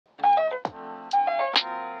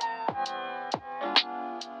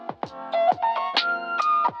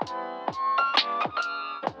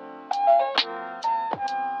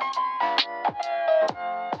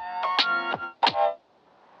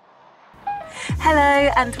Hello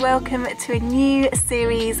and welcome to a new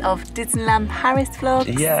series of Disneyland Paris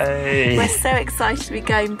vlogs. Yay! We're so excited to be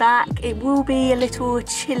going back. It will be a little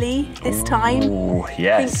chilly this time. Oh,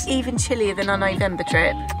 yes. I think even chillier than our November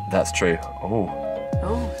trip. That's true.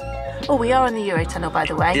 Oh, we are on the Eurotunnel, by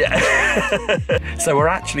the way. Yeah. So we're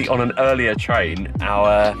actually on an earlier train.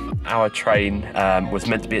 Our train was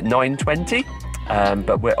meant to be at 9:20.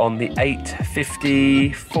 But we're on the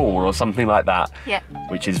 8:54 or something like that. Yeah.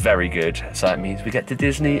 Which is very good. So that means we get to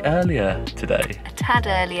Disney earlier today. A tad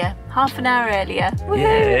earlier, half an hour earlier.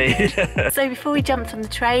 Yay! So before we jumped on the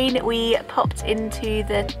train, we popped into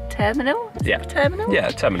the terminal. Yeah. Terminal? Yeah,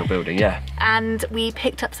 terminal building, yeah. And we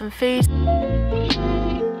picked up some food.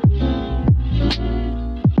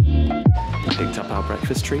 Picked up our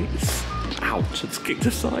breakfast treats. Ouch, it's kicked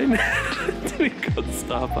a sign. We got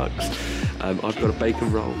Starbucks. I've got a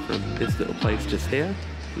bacon roll from this little place just here.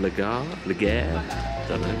 Laguerre,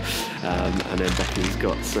 don't know. And then Becky's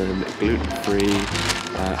got some gluten-free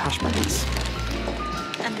hash browns.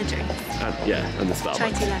 And the drinks. And the Starbucks.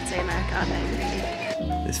 Chai tea latte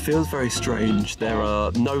Americano. This feels very strange. There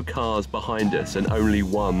are no cars behind us and only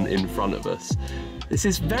one in front of us. This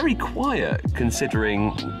is very quiet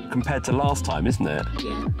considering compared to last time, isn't it?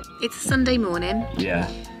 Yeah. It's a Sunday morning. Yeah.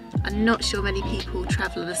 I'm not sure many people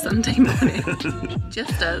travel on a Sunday morning.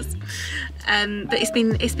 Just us. But it's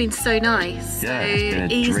been so nice. Yeah, so it's been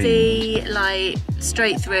a easy, dream. like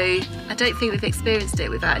straight through. I don't think we've experienced it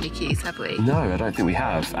without any queues, have we? No, I don't think we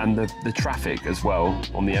have. And the traffic as well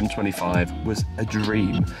on the M25 was a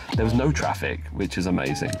dream. There was no traffic, which is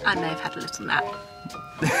amazing. I may have had a little nap.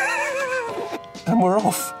 And we're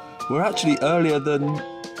off. We're actually earlier than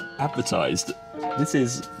advertised. This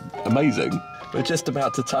is amazing. We're just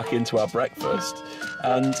about to tuck into our breakfast.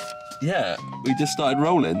 And yeah, we just started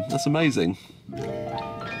rolling. That's amazing.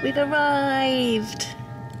 We've arrived.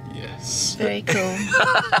 Yes. Very cool.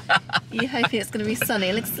 You're hoping it's going to be sunny.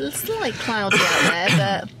 It looks slightly cloudy out there,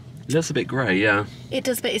 but... It looks a bit grey, yeah. It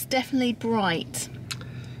does, but it's definitely bright.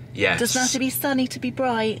 Yes. It doesn't have to be sunny to be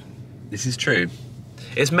bright. This is true.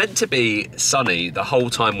 It's meant to be sunny the whole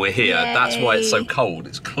time we're here. Yay. That's why it's so cold.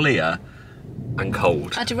 It's clear and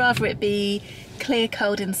cold. I'd rather it be clear,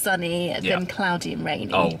 cold and sunny than cloudy and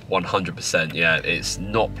rainy. Oh, 100%, yeah. It's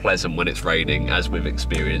not pleasant when it's raining, as we've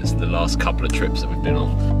experienced the last couple of trips that we've been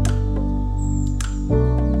on.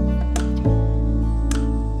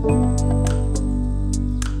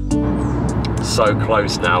 So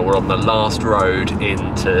close now. We're on the last road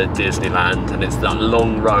into Disneyland, and it's that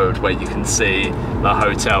long road where you can see the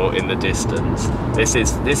hotel in the distance. This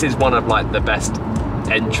is one of like the best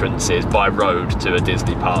entrances by road to a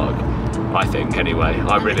Disney park, I think. Anyway,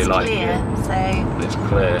 I really like it. It's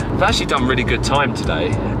clear. We've actually done really good time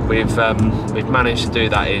today. We've managed to do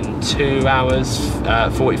that in 2 hours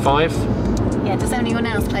 45. Yeah, does anyone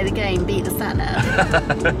else play the game Beat the Sat Nav?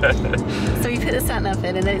 So we put the Sat Nav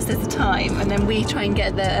in and then it says the time and then we try and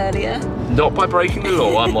get there earlier. Not by breaking the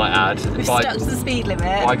law, I might add. We've stuck to the speed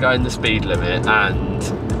limit. By going the speed limit,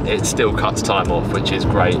 and it still cuts time off, which is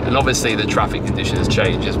great. And obviously the traffic conditions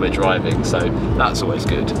change as we're driving, so that's always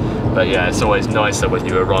good. But yeah, it's always nicer when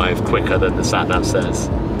you arrive quicker than the Sat Nav says.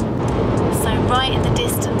 So right in the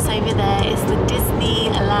distance over there is the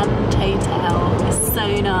Disneyland Hotel. It's so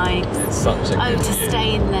nice. It's such a good to view.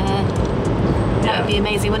 stay in there. That would be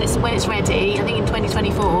amazing when it's ready. I think in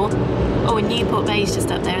 2024. Oh, and Newport Bay's just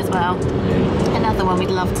up there as well. Yeah. Another one we'd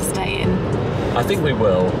love to stay in. I think we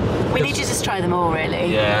will. We need to just try them all, really.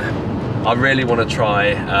 Yeah. I really want to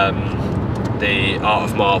try the Art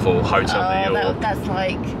of Marvel Hotel New York.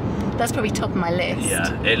 That's probably top of my list.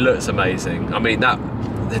 Yeah, it looks amazing. I mean, the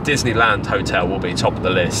Disneyland Hotel will be top of the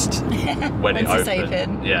list when it opens.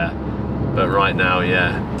 Open. Yeah. But right now,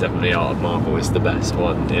 yeah, definitely Art of Marvel is the best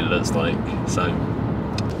one, it looks like. So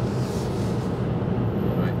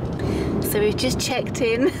we've just checked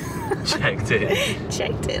in. Checked in.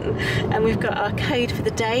 Checked in. And we've got our code for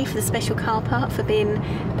the day for the special car park for being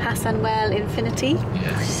Pass Annuel Infinity.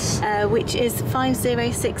 Yes. Which is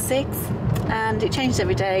 5066. And it changes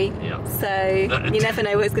every day. Yeah. So you never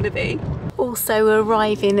know what it's going to be. Also, we're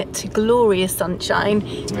arriving to glorious sunshine,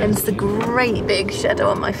 hence the great big shadow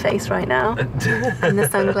on my face right now, and the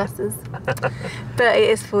sunglasses. But it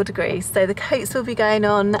is 4 degrees, so the coats will be going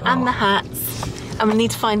on, and the hats. And we need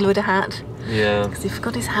to find Lloyd a hat. Yeah. Because he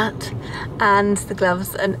forgot his hat, and the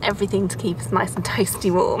gloves, and everything to keep us nice and toasty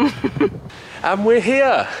warm. And we're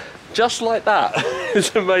here, just like that.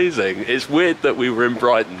 It's amazing. It's weird that we were in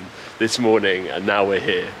Brighton this morning and now we're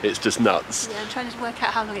here. It's just nuts. Yeah, I'm trying to work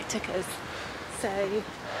out how long it took us. So, I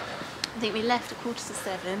think we left at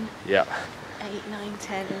 7:15. Yeah. 8, 9,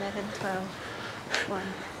 10, 11, 12. 1,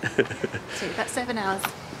 2, that's 7 hours.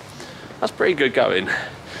 That's pretty good going.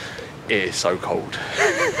 It is so cold.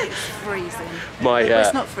 It's freezing. Well,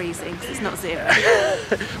 it's not freezing because it's not 0.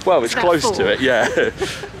 Well, it's close 4. to it, yeah.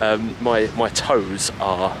 My toes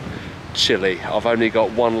are chilly. I've only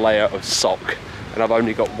got 1 layer of sock, and I've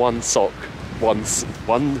only got 1 sock, one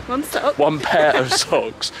pair of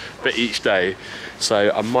socks for each day.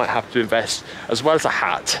 So I might have to invest, as well as a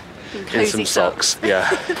hat, in some socks. Yeah.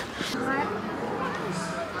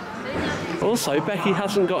 Also, Becky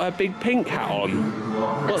hasn't got her big pink hat on.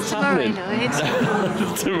 What's happening?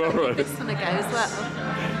 Tomorrow. This one to go as well.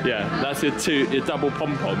 Yeah, that's your double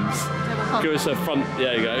pom-poms. Give us a front,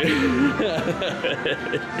 there you go.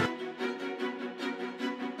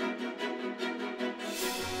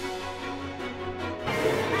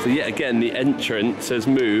 So yet again, the entrance has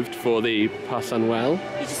moved for the Pas Annuel. You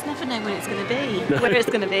just never know when it's going to be, where it's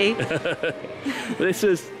going to be. This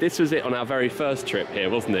was it on our very first trip here,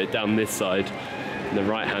 wasn't it? Down this side, the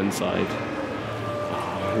right-hand side.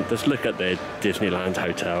 Oh, just look at the Disneyland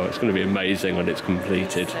Hotel. It's going to be amazing when it's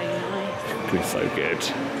completed. So nice. It's going to be so good.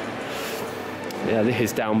 Yeah, this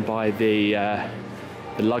is down by the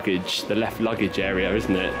luggage, the left luggage area,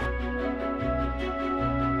 isn't it?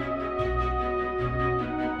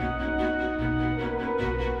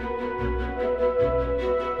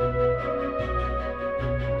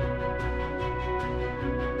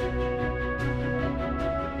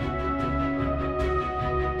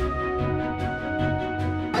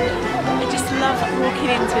 Walking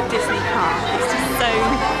into a Disney park, it's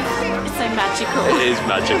so magical. It is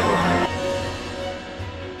magical.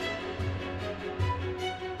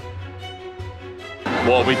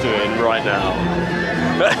 What are we doing right now?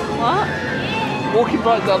 What? Walking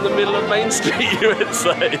right down the middle of Main Street,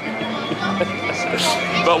 USA.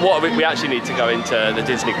 But what we actually need to go into the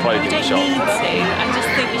Disney clothing shop. We don't need to. I just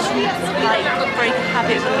think we should break a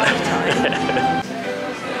habit all the time.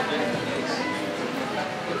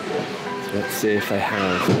 Let's see if they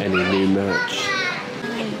have any new merch.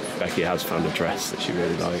 Becky has found a dress that she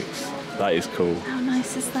really likes. That is cool. How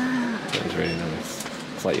nice is that? That is really nice.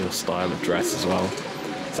 It's like your style of dress as well.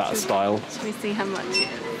 Is that a style? Should we see how much it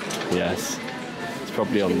is? Yes. It's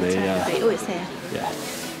probably on the... Oh, it's here. Yeah.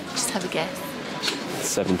 Just have a guess.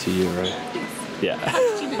 €70. Yeah.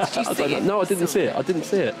 Did you see it? No, I didn't see it. I didn't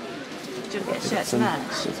see it. Did you get a shirt to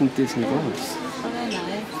match? Some Disney gloves. Oh, they're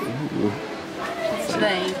nice. Ooh.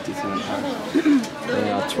 They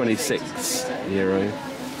are €26.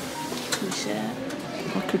 Shirt.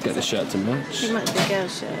 I could get the shirt to match. It might be a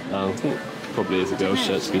girl's shirt. Oh, I think it probably is a girl's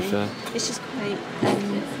shirt, to be fair. It's just quite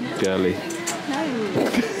girly. No.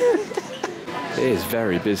 It is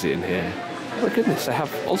very busy in here. Oh my goodness, they have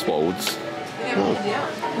Oswald's. Oh.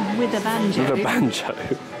 With a banjo. With a banjo.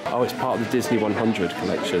 Oh, it's part of the Disney 100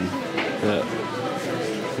 collection. Yeah.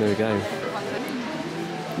 There we go.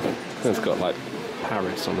 It's got like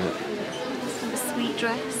Paris on it. A sweet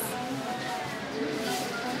dress.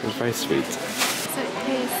 It was very sweet. So it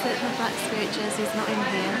appears that the Black Spirit jersey is not in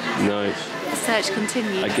here. No. The search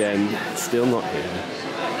continues. Again, still not here.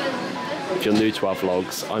 If you're new to our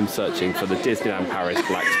vlogs, I'm searching for the Disneyland Paris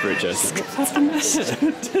Black Spirit jersey. What's happened there?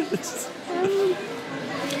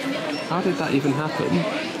 How did that even happen?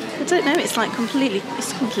 I don't know, it's like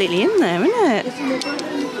completely in there, isn't it?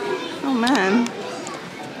 Oh man.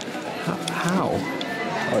 How?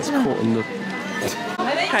 Oh, it's caught on the...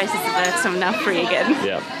 Paris is the first, I'm now free again.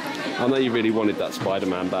 Yeah. I know you really wanted that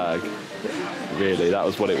Spider-Man bag. Really, that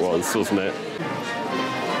was what it was, wasn't it?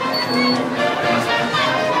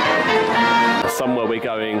 Somewhere we're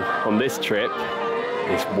going on this trip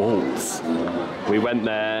is Waltz. We went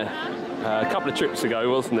there a couple of trips ago,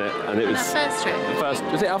 wasn't it? And it was our first trip.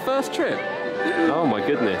 Was it our first trip? Oh my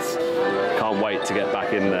goodness. Can't wait to get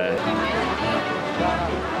back in there.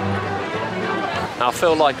 I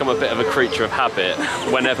feel like I'm a bit of a creature of habit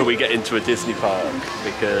whenever we get into a Disney park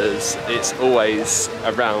because it's always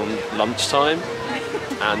around lunchtime,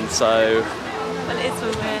 and so... Well, it is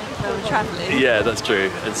when we're travelling. Yeah, that's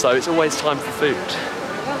true. And so it's always time for food.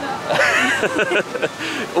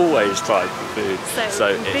 Always time for food.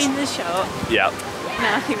 So we've been in the shop. Yeah.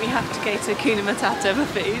 Now I think we have to go to Hakuna Matata for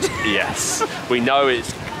food. Yes. We know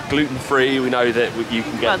it's gluten-free. We know that you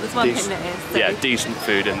can get well, there's one thing that is. So decent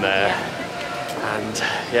food in there. Yeah. And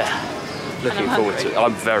yeah, looking forward to it.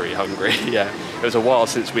 I'm very hungry, yeah. It was a while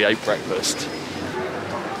since we ate breakfast.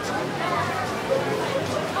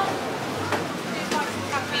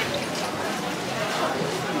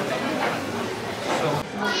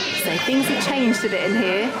 So things have changed a bit in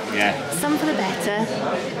here. Yeah. Some for the better,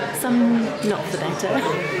 some not for the better.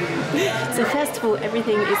 So first of all,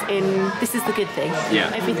 everything is in, this is the good thing.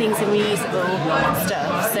 Yeah. Everything's in reusable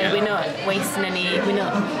stuff. So we're not wasting any, we're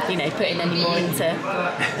not, you know, putting any more into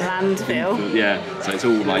landfill. Yeah, so it's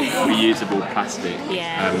all like reusable plastic,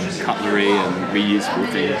 cutlery and reusable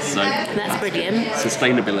things. So that's brilliant.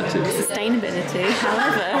 Sustainability.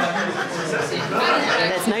 However,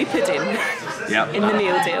 there's no pudding in the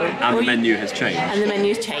meal deal. And the menu has changed. And the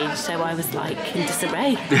menu's changed, so I was like in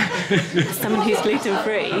disarray. As someone who's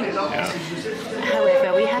gluten-free. Yeah.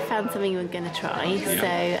 However, we have found something we're going to try.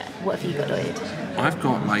 So what have you got, Lloyd? I've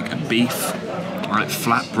got like a beef, like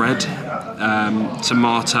flatbread,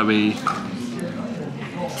 tomatoey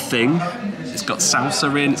thing. It's got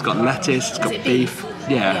salsa in, it's got lettuce, it's got beef.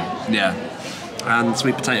 Yeah. And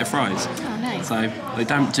sweet potato fries. Oh, nice. So they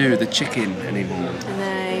don't do the chicken anymore.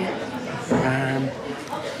 No. And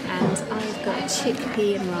I've got a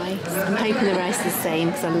chickpea and rice. I'm hoping the rice is the same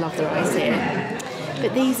because I love the rice here.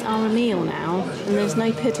 But these are a meal now, and there's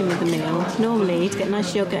no pudding with the meal. Normally, to get a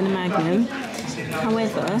nice yogurt and a Magnum.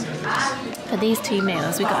 However, for these two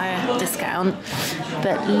meals, we got a discount.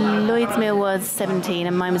 But Lloyd's meal was 17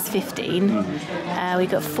 and mine was 15. We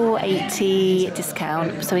got $4.80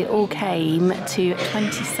 discount, so it all came to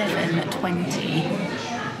 $27.20.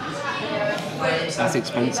 That's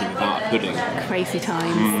expensive without pudding. Crazy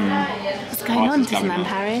times. What's going on, Disneyland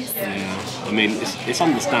Paris? Yeah, I mean, it's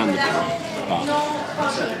understandable, but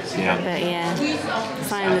yeah,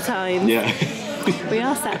 sign of the times. Yeah. We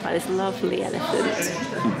are sat by this lovely elephant.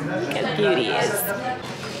 Look how beauty is.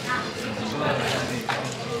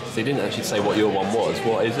 So you didn't actually say what your one was.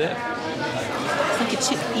 What is it? It's like a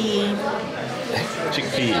chickpea.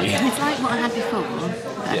 Chickpea? It's like what I had before,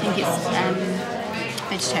 but I think it's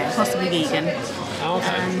vegetarian, possibly vegan. Oh,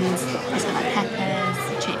 okay. And it's got like peppers,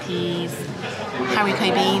 chickpeas,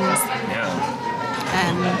 haricot beans.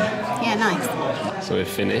 Yeah. Nice. So we're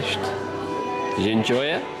finished. Did you enjoy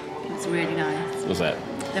it? It was really nice. Was it?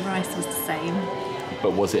 The rice was the same.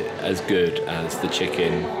 But was it as good as the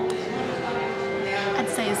chicken? I'd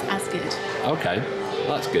say it's as good. Okay,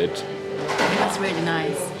 that's good. It was really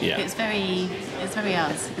nice. Yeah. It's very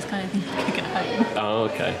us. It's kind of thing you cook at home. Oh,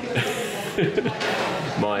 okay.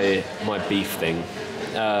 my beef thing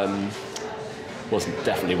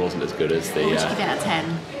definitely wasn't as good as the. What would you give it out of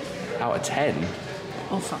 10? Out of 10?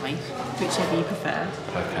 Or 5, whichever you prefer.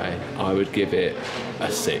 Okay, I would give it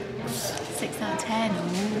a 6. 6 out of 10.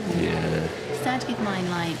 Ooh. Yeah. So I'd give mine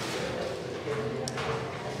like.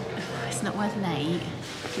 It's not worth an 8.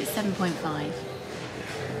 It's 7.5.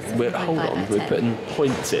 Hold on, we're putting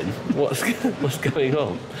points in. What's going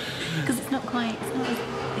on? Because it's not quite.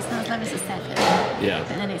 It's not as low as a 7. Yeah.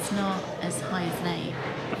 But then it's not as high as an 8.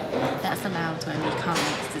 That's allowed when you can't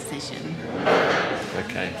make this decision.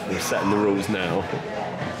 Okay, we're setting the rules now.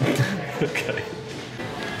 Okay.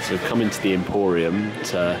 So we've come into the Emporium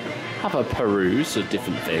to have a peruse of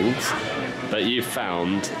different things. But you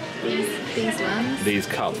found these ones. These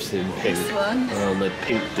cups in pink. This one. On the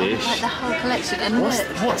pink dish. Like the whole collection. And what's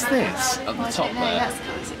this at the top there?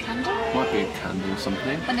 Is it candle? Might be a candle or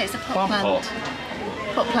something. Oh no, it's a pot plant.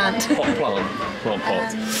 Pot plant. Plant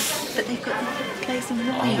pot. But they've got the glaze in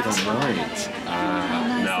white. Oh, the white.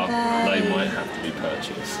 Now they might have to be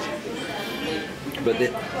purchased. But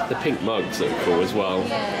the pink mugs are cool as well.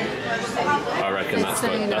 Yeah. I reckon that's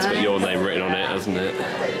got your name written on it, hasn't it?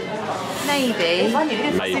 Maybe.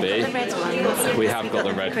 Maybe. The red ones. We have got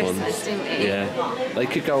the red ones. Didn't we? Yeah. They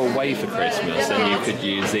could go away for Christmas and you could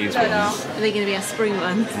use these ones. Are they going to be our spring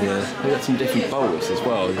ones? Yeah. We've got some different bowls as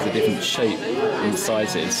well. There's a different shape and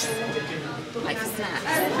sizes. Like for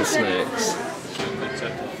snacks. For snacks.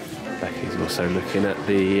 Becky's also looking at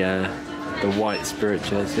the white Spirit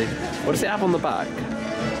jersey. What does it have on the back?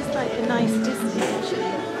 Just like a nice Disney version.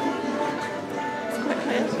 It's quite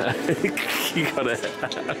good. You got it.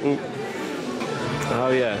 Oh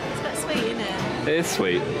yeah. It's quite sweet, isn't it? It is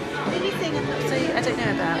sweet. The only thing I don't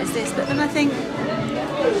know about is this, but then I think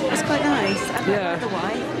it's quite nice. I like the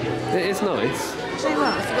white. It is nice. Actually,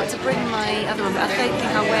 well, I forgot to bring my other one, but I don't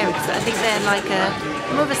think I'll wear it because I think they're like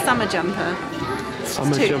more of a summer jumper.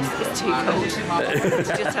 Summer jumper. It's too cold to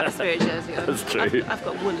just have a Spirit jersey on. That's true. I've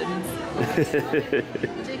got woolens. I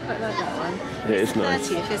do quite like that one. It is nice.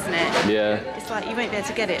 30th, isn't it? Yeah. It's like you won't be able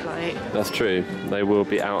to get it like. That's true. They will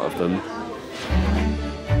be out of them.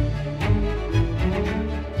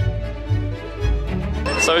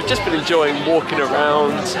 So we've just been enjoying walking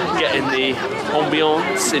around, getting the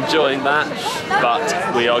ambiance, enjoying that,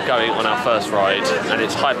 but we are going on our first ride and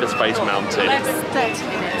it's Hyperspace Mountain. That's 30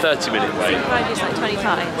 minutes. 30-minute wait. So ride is like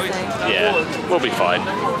 25, so... Yeah, we'll be fine.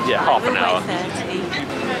 Yeah, half an hour. 30.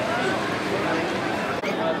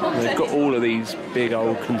 They've got all of these big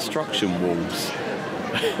old construction walls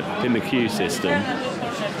in the queue system.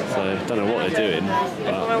 So I don't know what they're doing. But,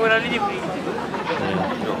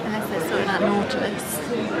 Unless they're sorting out Nautilus.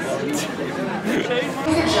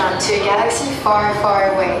 Jump to a galaxy far,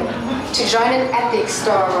 far away to join an epic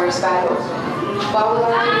Star Wars battle. While we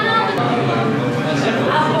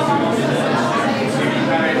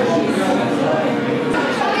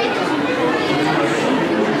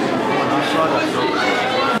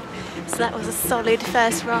So that was a solid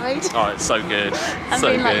first ride. oh, it's so good. I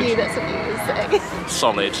So mean, like good. you, that's what you were saying.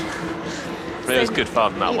 Solid. But it was good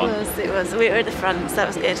fun, that one. It was. We were at the front, so that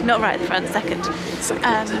was good. Not right at the front, second.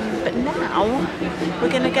 But now we're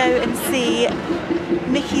going to go and see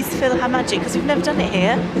Mickey's PhilharMagic because we've never done it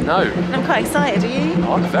here. No. And I'm quite excited. Are you?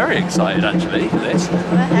 Oh, I'm very excited actually for this.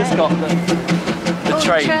 It's got the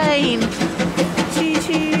train. Train. Choo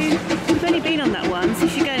choo. We've only been on that one, so you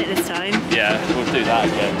should go in it this time. Yeah, we'll do that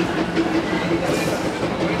again.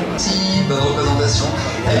 Merci, bonne représentation.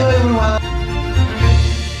 Hello everyone.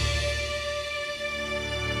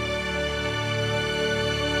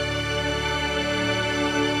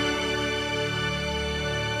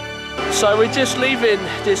 So we're just leaving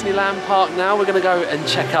Disneyland Park now. We're going to go and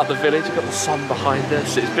check out the village. We've got the sun behind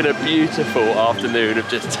us. It's been a beautiful afternoon of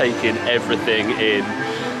just taking everything in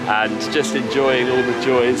and just enjoying all the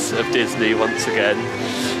joys of Disney once again.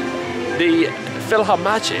 The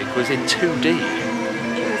PhilharMagic was in 2D.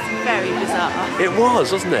 It was very bizarre. It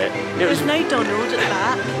was, wasn't it? There was no Donald at the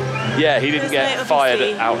back. Yeah, he didn't There's get no, fired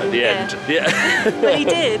obviously, out at the end. Yeah. Well, he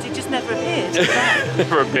did. He just never appeared at the back.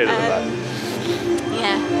 Never appeared at the back.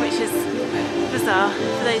 Yeah, which is bizarre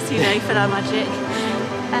for those who know PhilharMagic.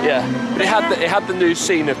 Yeah, but it had the new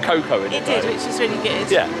scene of Coco in it. It did, though. which is really good.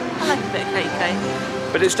 Yeah. I like a bit of Coco.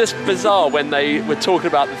 But it's just bizarre when they were talking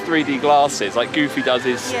about the 3D glasses, like Goofy does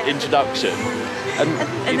his Yeah. introduction.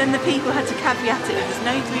 And then the people had to caveat it, there's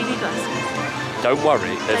no 3D glasses. Don't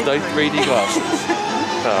worry, there's no 3D glasses.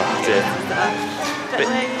 Oh dear. But we are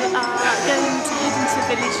going to head into the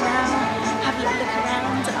village now, have a little look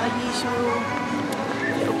around at our usual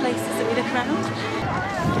little places that we look around.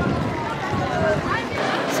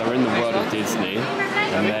 So we're in the world of Disney,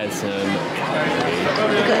 and there's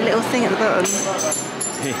We've got a little thing at the bottom.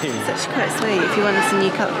 It's actually quite sweet if you want some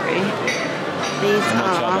new cutlery. These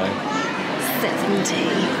are 70.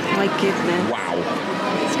 My goodness. wow.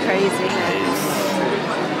 It's crazy.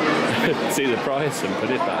 See the price and put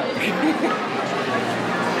it back.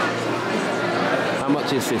 How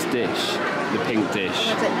much is this dish? The pink dish?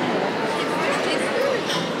 I don't know.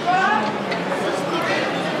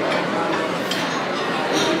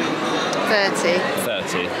 30.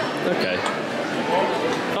 30. Okay. I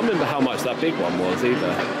can't remember how much that big one was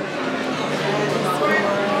either.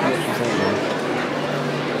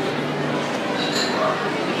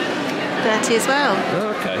 30 as well.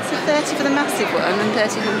 Oh, okay. So 30 for the massive one and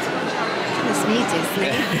 30 for the small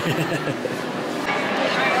Disney.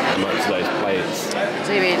 How much are those plates? I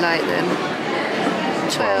do really like them.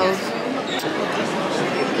 12.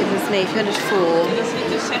 Goodness me, if you wanted 4,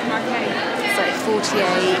 it's like 48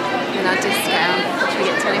 in our discount. Should we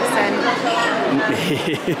get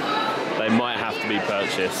 20%? They might have to be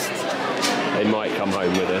purchased. They might come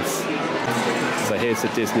home with us. So here's the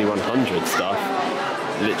Disney 100 stuff.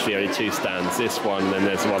 Literally only 2 stands. This one, and then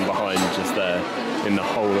there's one behind just there in the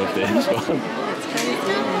whole of this one. I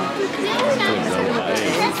don't know what that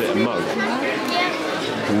is. Is it a mug?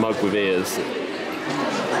 A mug with ears.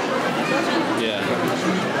 Yeah.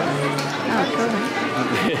 Oh, cool.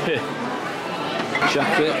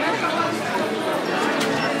 Jacket.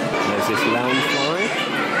 There's this lounge fly.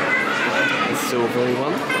 The silvery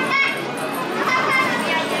one.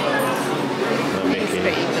 That It's Mickey.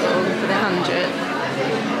 pretty cool for the 100.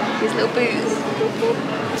 His little boots.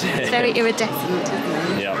 It's very iridescent,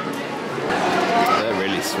 isn't it? Yeah. They're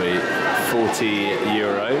really sweet.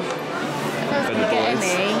 €40 for the Get boys.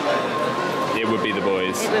 any, It would be the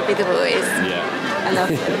boys. it would be the boys. Yeah. I love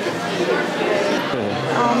them.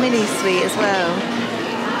 Oh, Minnie's sweet as well.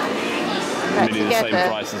 That Minnie the same together.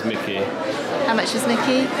 price as Mickey. How much was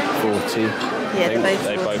Mickey? 40. Yeah, I think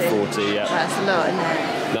they're both 40. both 40, yeah. That's a lot, isn't it?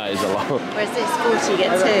 That is a lot. Whereas this 40 you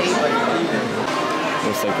get 2.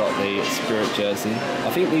 Also got the Spirit jersey. I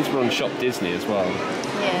think these were on Shop Disney as well.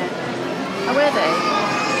 Yeah. Oh, were they?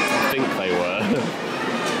 I think they were.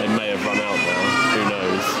 They may have run out now. Who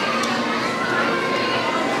knows?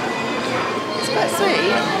 It's quite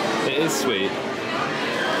sweet. It is sweet.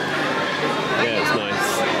 Yeah, it's nice.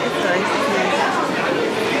 It's nice, isn't it?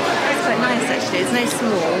 It's quite nice actually. actually. There's no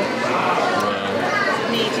small.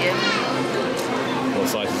 Medium. What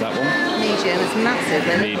size is that one? Medium. It's massive.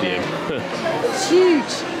 Isn't Medium. It's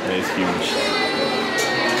huge. It is huge.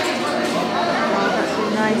 Oh, that's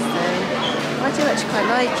really nice though. I do actually quite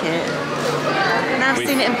like it. Now I've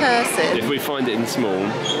seen it in person. If we find it in small,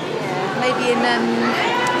 maybe in,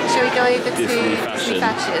 shall we go over to Disney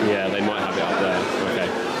Fashion? Yeah, they might have it up there. Okay.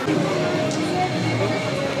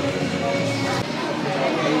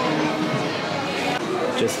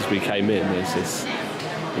 Just as we came in, there's this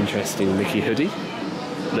interesting Mickey hoodie.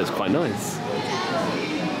 It looks quite nice.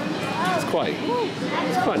 It's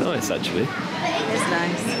quite nice actually. It is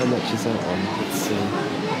nice. How much is that one? It's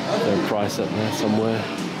there a price up there somewhere.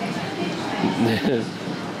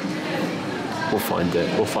 We'll find it.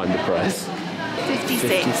 We'll find the price. 56.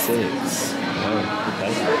 56. Oh,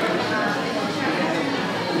 okay.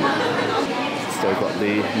 Still got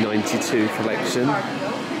the 92 collection.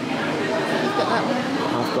 You've got that one?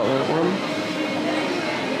 I've got that one.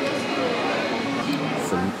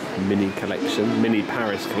 Some mini collection, mini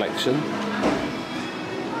Paris collection.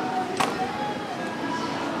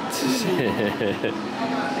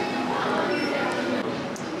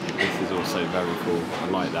 This is also very cool. I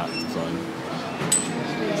like that design.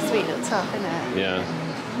 Sweet little top, isn't it? Yeah.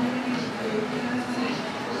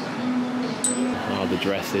 Oh, the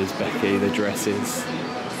dresses, Becky, the dresses. So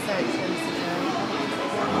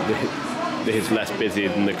expensive. This is less busy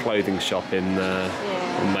than the clothing shop in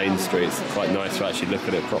on Main Street. It's quite nice to actually look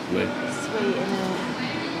at it properly. Sweet, isn't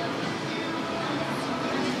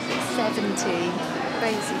it? 70.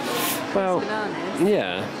 Crazy. Well, Bananas.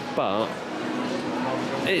 yeah, but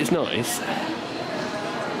it is nice.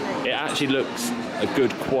 It actually looks a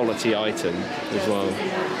good quality item as well.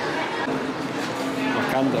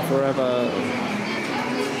 Wakanda forever.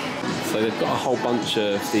 So they've got a whole bunch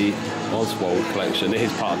of the Oswald collection. It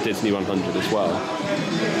is part of Disney 100 as well.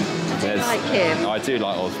 I like him. I do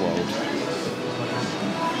like Oswald.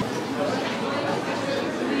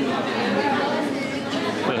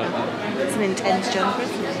 It's an intense jumper,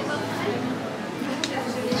 isn't it?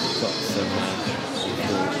 Got some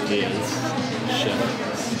ears,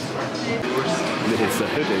 shirts. This is the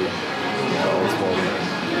hoodie that Oswald.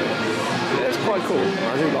 Yeah, it's quite cool.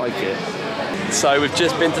 I do like it. So we've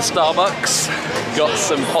just been to Starbucks, got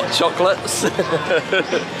some hot chocolates.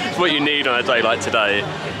 It's what you need on a day like today.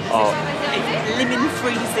 Oh, Lemon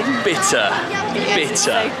freezing. bitter, It's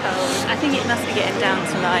so bitter. cold. I think it must be getting down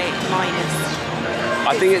to like minus.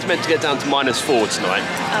 I think it's meant to get down to -4 tonight.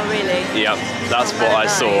 Oh really? Yeah, that's what I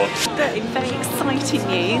saw. Very, very exciting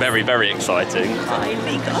news. Very, very exciting.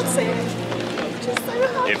 Finally got it. Just so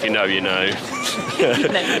happy. If you know, you know. You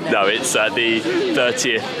know. No, it's the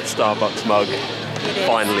 30th Starbucks mug. It is.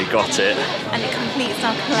 Finally got it. And it completes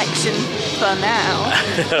our collection for now.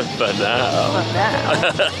 For now. For now.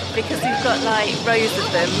 Because we've got like rows of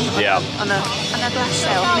them Yeah. on a glass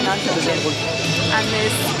shelf in our kitchen. And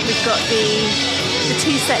we've got the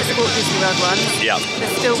 2 sets of Walt Disney World ones. Yeah.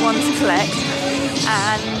 There's still one to collect.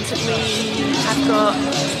 And we have got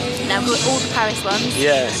all the Paris ones.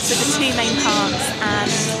 Yes. So the 2 main parks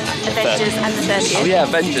and Avengers and the 30th. Oh yeah,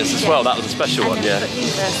 Avengers as well. That was a special one, And yeah. then we've got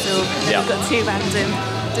Universal. And then Yeah. we've got 2 random,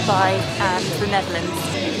 Dubai and the Netherlands.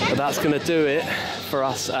 But that's going to do it for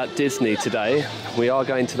us at Disney today. We are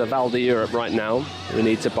going to the Val d'Europe right now. We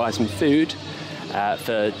need to buy some food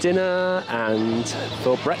for dinner and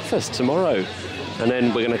for breakfast tomorrow. And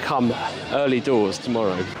then we're going to come early doors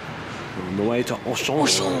tomorrow. We're on the way to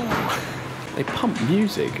Auchan. They pump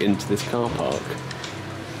music into this car park.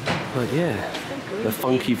 But yeah, the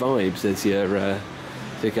funky vibes as you're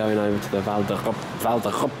going over to the Val d'Europe. Val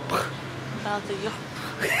d'Europe.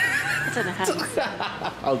 I don't know how to say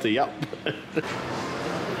it. Val d'Europe.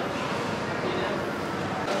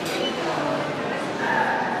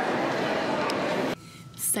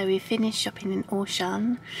 So we finished shopping in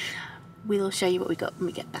Auchan. We'll show you what we got when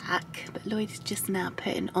we get back. But Lloyd is just now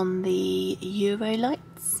putting on the Euro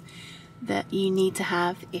lights that you need to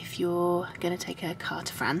have if you're going to take a car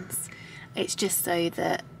to France. It's just so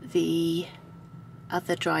that the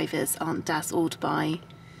other drivers aren't dazzled by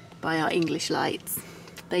our English lights.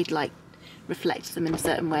 They'd like reflect them in a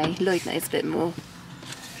certain way. Lloyd knows a bit more.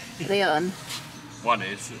 Are they on? One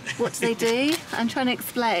is. What do they do? I'm trying to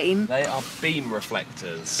explain. They are beam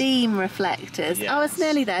reflectors. Beam reflectors. Yes. Oh, it's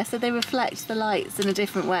nearly there. So they reflect the lights in a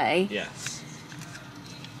different way. Yes.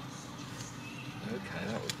 Okay,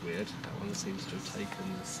 that was weird. That one seems to have taken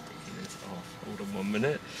the stickiness off. Hold on 1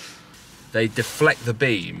 minute. They deflect the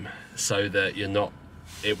beam so that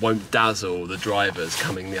it won't dazzle the drivers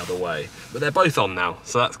coming the other way. But they're both on now,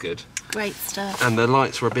 so that's good. Great stuff. And the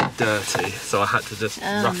lights were a bit dirty, so I had to just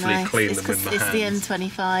roughly clean them with my hands. It's the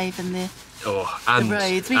M25 and the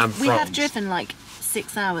roads. We have driven like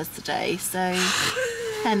 6 hours today, so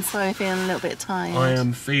hence why we're feeling a little bit tired.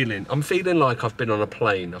 I'm feeling like I've been on a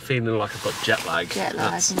plane. I'm feeling like I've got jet lag.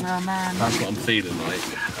 That's what I'm feeling like.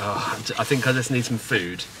 I think I just need some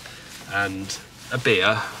food and a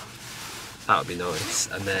beer. That would be nice.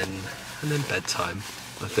 And then bedtime,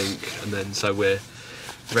 I think. And then so we're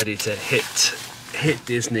ready to hit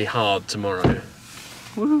Disney hard tomorrow.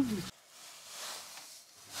 Woo.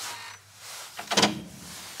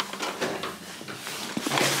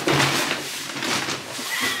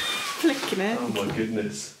 Flicking it. Oh my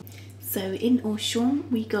goodness. So in Auchan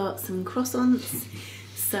we got some croissants,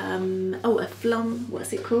 some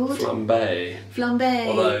what's it called? Flambé. Flambé.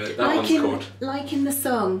 Although that one's called like in the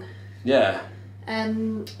song. Yeah.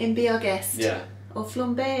 In Be Our Guest. Yeah. Or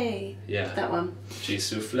flambé. Yeah. That one.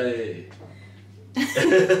 Cheese soufflé.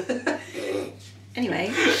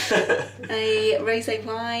 Anyway, a rosé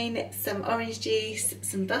wine, some orange juice,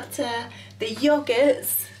 some butter, the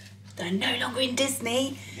yogurts. They're no longer in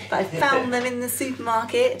Disney, but I found them in the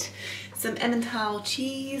supermarket. Some Emmental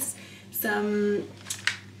cheese, some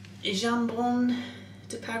jambon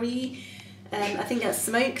de Paris, I think that's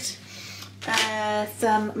smoked.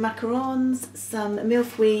 Some macarons, some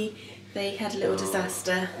milfouille. They had a little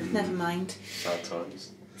disaster, never mind. Sad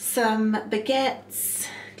times. Some baguettes,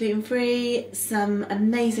 gluten-free, some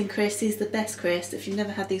amazing crisps. These are the best crisps. If you've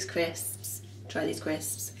never had these crisps, try these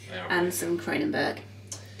crisps. And some Kronenberg.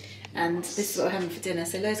 And this is what we're having for dinner.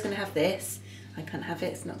 So Lo's going to have this. I can't have it,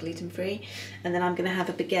 it's not gluten-free. And then I'm going to have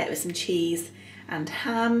a baguette with some cheese and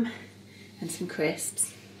ham and some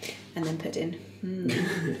crisps. And then pudding.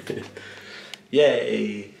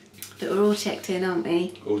 Yay! But we're all checked in, aren't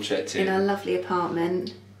we? All checked in. In our lovely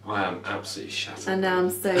apartment. I am absolutely shattered. I know, I'm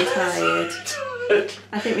so tired.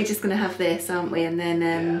 I think we're just going to have this, aren't we? And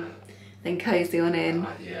then cosy on in.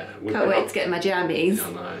 Yeah. Can't wait to get my jammies.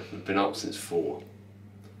 I know. We've been up since 4.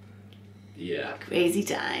 Yeah. Crazy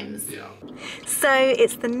times. Yeah. So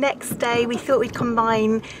it's the next day. We thought we'd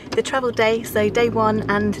combine the travel day, so day 1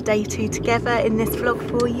 and day 2 together in this vlog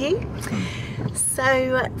for you.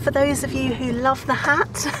 So for those of you who love the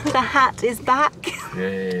hat is back.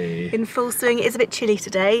 Yay. In full swing. It is a bit chilly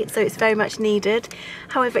today, so it's very much needed.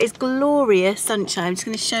 However, it's glorious sunshine. I'm just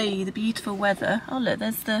going to show you the beautiful weather. Oh look,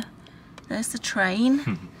 there's the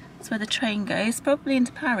train. That's where the train goes, probably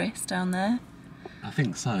into Paris down there. I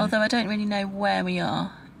think so. Although I don't really know where we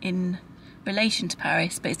are in relation to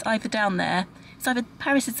Paris, but it's either down there. It's either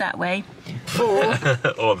Paris is that way, or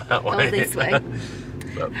or that way. Or this way.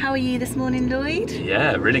 How are you this morning, Lloyd?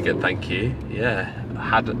 Yeah, really good, thank you. Yeah, I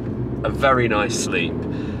had a very nice sleep,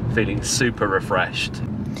 feeling super refreshed.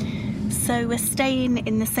 So we're staying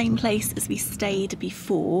in the same place as we stayed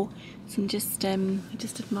before. So I'm just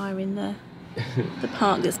admiring the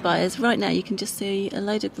park that's by us. Right now you can just see a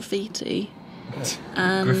load of graffiti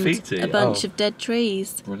and a bunch of dead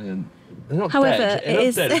trees. Brilliant. They're not However, dead.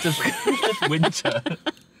 It's just winter.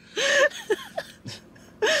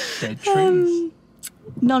 Dead trees.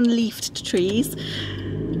 Non-leafed trees.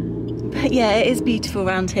 But yeah, it is beautiful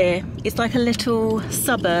around here. It's like a little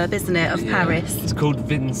suburb, isn't it, of Paris? It's called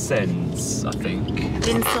Vincennes, I think.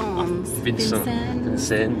 Vincennes.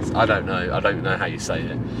 I don't know how you say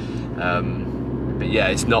it. But yeah,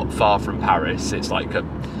 it's not far from Paris. It's like a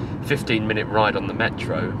 15-minute ride on the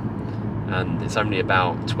metro, and it's only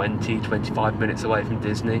about 20-25 minutes away from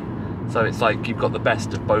Disney. So it's like you've got the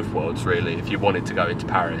best of both worlds, really, if you wanted to go into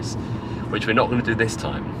Paris, which we're not going to do this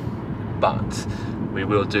time, but we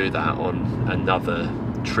will do that on another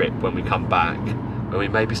trip when we come back, when we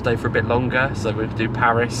maybe stay for a bit longer. So we'll do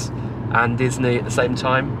Paris and Disney at the same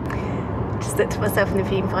time. Just looked at myself in the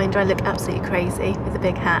viewfinder. I look absolutely crazy with the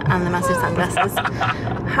big hat and the massive sunglasses.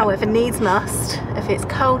 However, needs must. If it's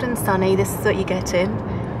cold and sunny, this is what you get in.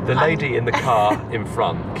 The lady in the car in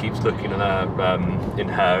front keeps looking in her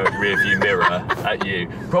rear-view mirror at you.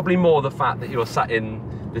 Probably more the fact that you're sat in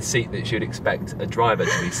the seat that you'd expect a driver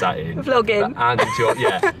to be sat in. Vlogging. And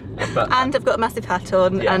and I've got a massive hat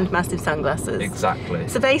on and massive sunglasses. Exactly.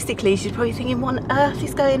 So basically, she's probably thinking, what on earth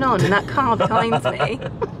is going on in that car behind me?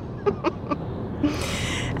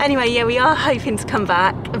 Anyway, yeah, we are hoping to come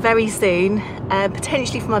back very soon,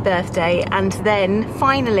 potentially for my birthday, and then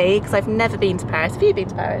finally, because I've never been to Paris. Have you been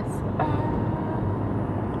to Paris?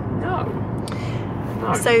 No.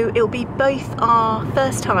 So it'll be both our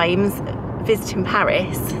first times visiting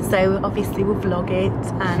Paris, so obviously we'll vlog it,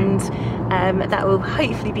 and that will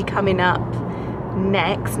hopefully be coming up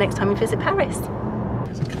next time we visit Paris.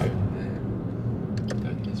 There's a coat there.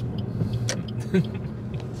 There's one.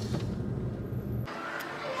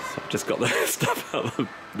 just got the stuff out of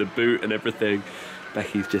the boot and everything.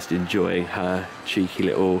 Becky's just enjoying her cheeky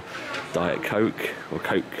little Diet Coke, or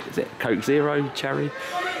Coke, is it Coke Zero cherry?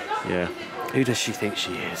 Yeah. Who does she think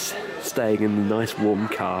she is? Staying in the nice warm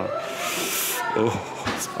car.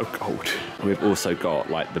 Oh, so cold. And we've also got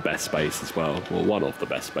like the best space as well, or one of the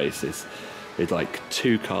best spaces. There's like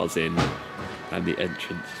 2 cars in, and the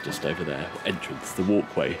entrance just over there. The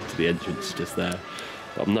walkway to the entrance just there.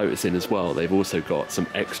 But I'm noticing as well, they've also got some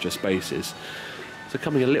extra spaces. So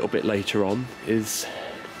coming a little bit later on is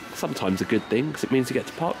sometimes a good thing, because it means you get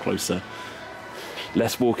to park closer.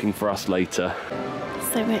 Less walking for us later.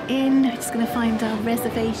 So we're in, we're just going to find our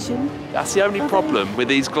reservation. That's the only problem with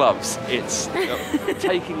these gloves. It's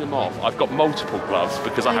taking them off. I've got multiple gloves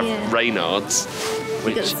because I have Reynards.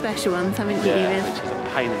 You've got the special ones, haven't you? Yeah, which is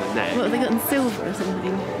a pain in the neck. What, have they got in silver or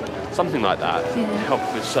something? Something like that, to help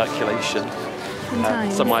with circulation.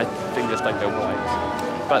 So my fingers don't go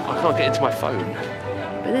white. But I can't get into my phone.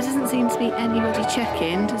 But there doesn't seem to be anybody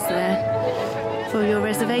checking, does there, for your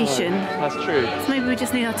reservation? No, that's true. So maybe we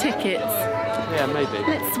just need our tickets. Yeah, maybe.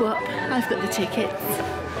 Let's swap. I've got the tickets.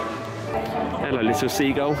 Hello, little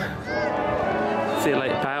seagull. See you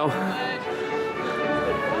later, pal.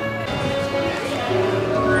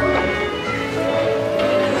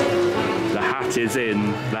 The hat is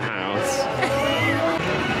in the house.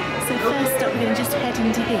 So first up, we're going to just head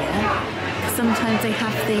into here. Sometimes they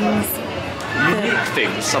have things. Unique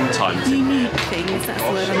things, sometimes. Unique things, that's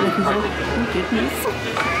the word I'm looking for. Oh goodness.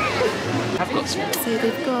 Have got small. So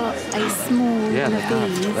they've got a small one of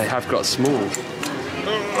these. They have got small.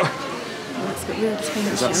 Oh, it's got real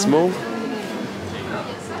potential. Is that small?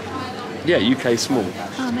 Yeah, UK small.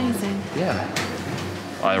 Oh, amazing. Yeah.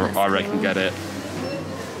 I reckon get it.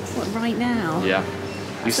 What, right now? Yeah.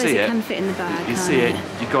 You see it. It can fit in the bag. You see it.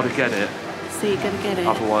 You got to get it. So you've got to get it.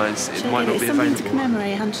 Otherwise, it might not be available. It's something to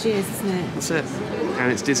commemorate 100 years, isn't it? That's it.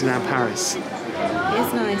 And it's Disneyland Paris. It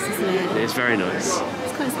is nice, isn't it? It is very nice.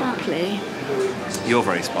 It's quite sparkly. You're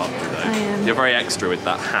very sparkly though. I am. You're very extra with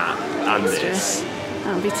that hat and this.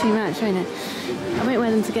 That would be too much, won't it? I won't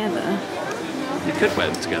wear them together. You could wear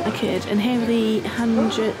them together. I could. And here are the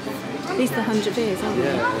 100. These are the 100 beers, aren't they?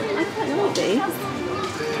 Yeah. I quite like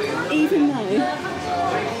these. Even though,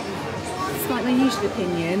 despite my usual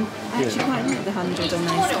opinion, I actually quite like the 100 on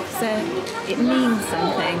those. So it means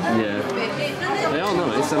something. Yeah. They are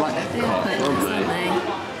nice. They're like They are quite Epcot, nice, aren't they? aren't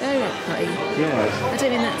they? They're Epcot. Yeah. I don't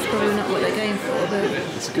think that's probably not what they're going for, but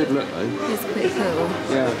It's a good look though. it's pretty cool.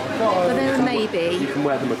 Yeah. But they're a You maybe. can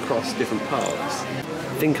wear them across different parks.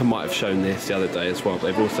 I think I might have shown this the other day as well.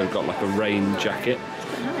 They've also got like a rain jacket.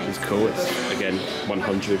 Nice. It's cool. It's again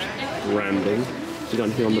 100 branding. Has it got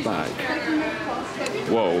anything on the back?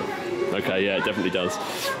 Whoa. Okay, yeah, it definitely does.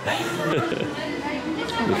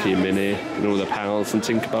 Mickey and Minnie and all the pals and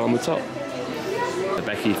Tinkerbell on the top.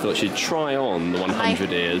 Becky thought she'd try on the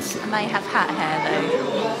 100 ears. I may have hat hair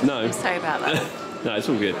though. No. I'm sorry about that. No, it's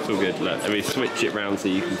all good. It's all good. Look, let me switch it round so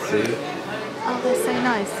you can see. Oh, they're so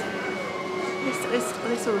nice.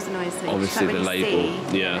 This always annoys me. Obviously Like the when you label.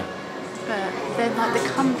 see, Yeah. but they're like the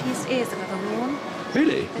comfiest ears I've ever worn.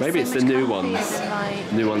 Really? They're Maybe so it's the much new comfier ones. than,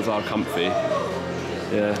 like- New ones are comfy.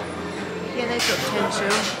 Yeah. Yeah, they've got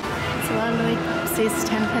potential. So our Lloyd Popsies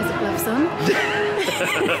 10 pairs of gloves on.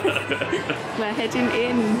 We're heading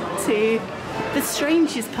in to the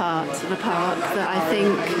strangest part of the park that I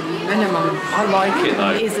think I like it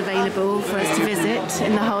though. is available for us to visit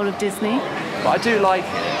in the whole of Disney. But I do like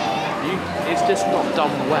it. It's just not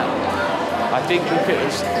done well. I think if it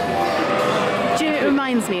was... Do you know what it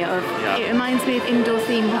reminds me of? Yeah. It reminds me of indoor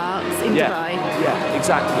theme parks in Dubai. Yeah,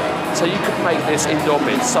 exactly. So you could make this indoor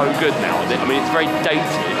bit so good now. I mean, it's very dated,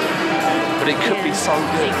 but it could be so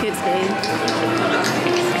good. It could be.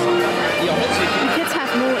 We could have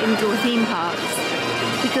more indoor theme parks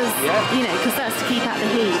because, you know, because that's to keep out the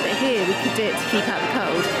heat. But here we could do it to keep out the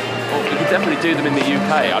cold. Well, we could definitely do them in the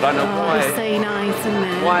UK. I don't know Oh, why. it's so nice, isn't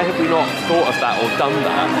it? Why have we not thought of that or done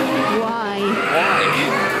that? Why? Why?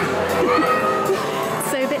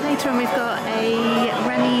 So a bit later on we've got a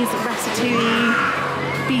Remy's Ratatouille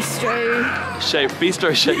Bistrot Chez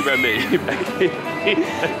Rémy.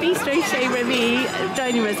 Bistrot Chez Rémy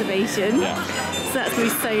dining reservation. Yeah. So that's going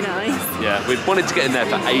to be so nice. Yeah, we've wanted to get in there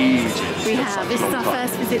for ages. We have. This is our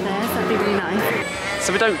first visit there, so that'd be really nice.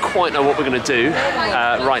 So we don't quite know what we're going to do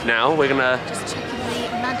right now. We're going to... Just checking the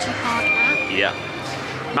Magipark app. Yeah.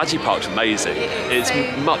 Magipark's amazing. It's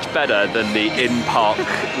much better than the in-park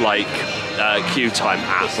like queue time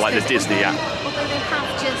app, like the Disney app. Although they have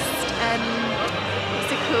just,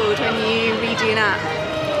 what's it called when you redo an app?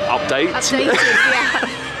 Update? Updated the app.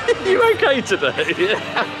 You okay today?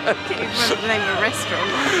 I can't even remember the name of a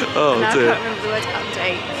restaurant. Oh and dear. I can't remember the word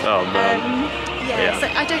update. Oh man. Yeah,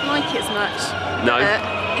 so I don't like it as much. No?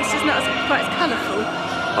 It's just not quite as colourful.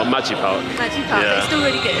 Oh, Magic Park. Magic Park, Yeah. it's still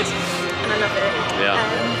really good, and I love it. Yeah.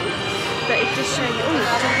 But it just shows you, oh,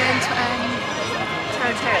 I'm going to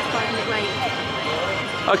Tower Terrace, 5-minute wait.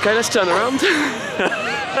 Okay, let's turn around.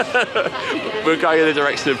 We're going in the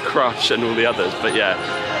direction of Crush and all the others, but yeah.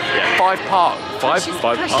 Yeah, Five Park. Five Crush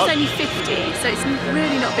Park. is only 50, so it's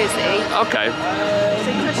really not busy. Okay.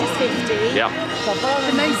 So Crush is 50. Yeah.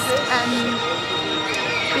 The most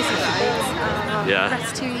busy rides are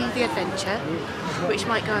Ratatouille the Adventure, which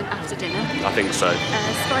might go on after dinner. I think so.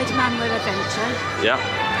 Spider-Man World Adventure. Yeah.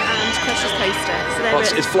 And Crush's Coaster. So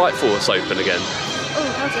they're Is Flight Force open again? Oh,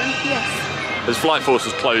 hold on, yes. Because Flight Force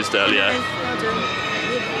was closed earlier. No, hold on.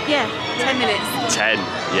 Yeah, 10 minutes. 10,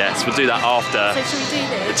 yes. We'll do that after So should we do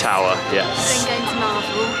this? the tower, yes. Then go into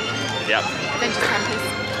Marvel, Yep. Avengers Campus,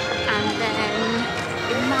 and then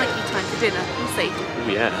it might be time for dinner. We'll see. Oh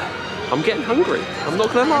yeah. I'm getting hungry. I'm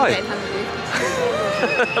not going to I'm lie. getting hungry.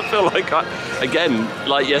 I feel like again,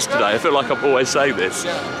 like yesterday, I feel like I'm always saying this.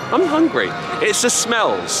 I'm hungry. It's the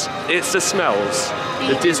smells. It's the smells.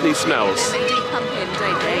 The Disney smells. They do pump in,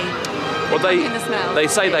 don't they? Well, pump in the smell. they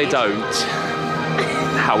say they don't.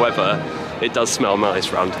 However, it does smell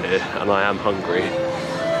nice around here, and I am hungry.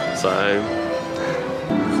 So.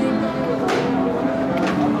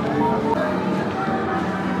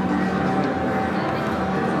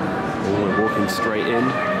 Oh, we're walking straight in.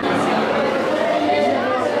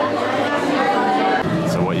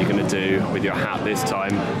 So what are you going to do with your hat this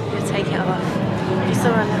time? I'm going to take it off. You saw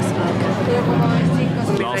our last vlog.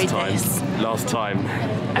 We rode this. Last time.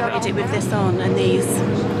 I rode it with this on and these.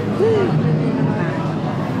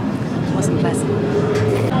 Wasn't pleasant.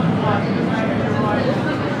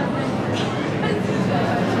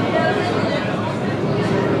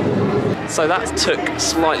 So that took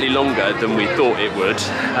slightly longer than we thought it would.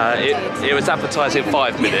 It was advertising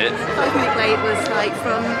 5 minutes. 5-minute wait was like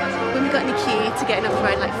from when we got in the queue to getting off the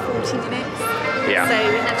road, like 40 minutes. Yeah. So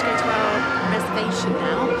we have to go to our reservation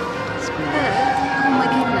now. But, oh my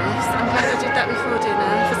goodness, I'm glad I did that before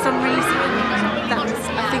dinner. For some reason,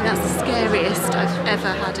 I think that's the scariest I've ever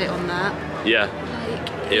had it on that. Yeah,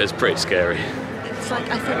 it was pretty scary. It's like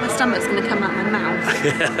I thought my stomach's going to come out my mouth.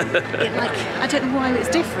 I don't know why it's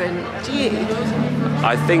different. Do you?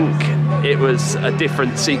 I think it was a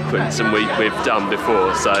different sequence than we've done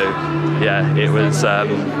before. So yeah, it was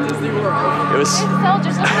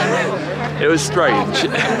strange.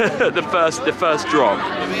 the first drop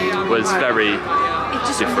was very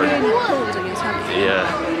different. Really pulled on your tummy. Yeah.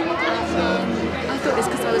 I thought it's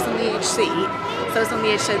because I was on the edge seat. So I was on the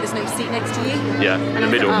edge, so there's no seat next to you. Yeah, And the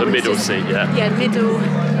middle seat, yeah. Yeah, middle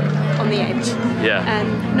on the edge. Yeah.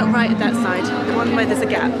 Not right at that side, the one where there's a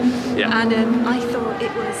gap. Yeah. And I thought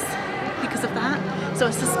it was because of that. So I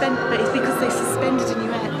but it's because they suspended in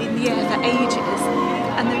the air for ages.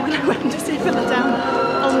 And then when I went to sit further down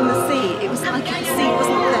on the seat, it was like the seat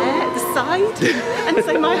wasn't there at the side. And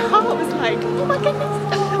so my heart was like, oh my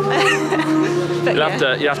goodness. But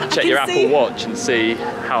You have to check your Apple Watch and see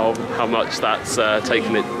how much that's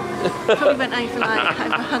taken it. Probably went over like over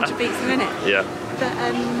 100 beats a minute. Yeah.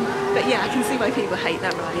 But yeah, I can see why people hate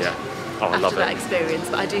that ride. Yeah. Oh, I after love that it. experience,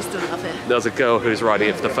 but I do still love it. There was a girl who was riding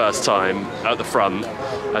it for the first time at the front,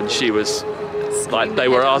 and she was like, they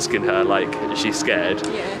were asking her like, is she scared?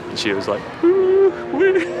 Yeah. And she was like, woo,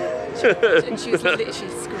 woo. And she was literally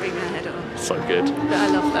screaming her head off. So good. But I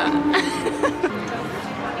love that.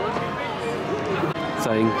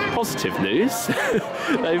 Saying positive news,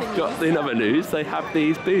 they've got in other news, they have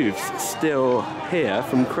these booths still here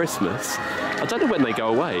from Christmas. I don't know when they go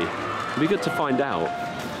away. It'd be good to find out.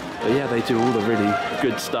 But yeah, they do all the really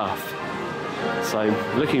good stuff. So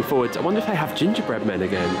looking forward to, I wonder if they have gingerbread men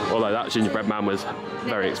again. Although that gingerbread man was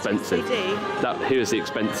very expensive. They do. He was the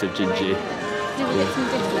expensive gingy. Do we get some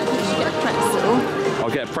different? You should get a pretzel. I'll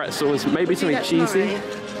get a pretzel and maybe something cheesy.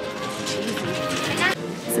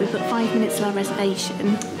 So we've got 5 minutes to our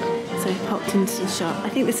reservation. So we've popped into the shop. I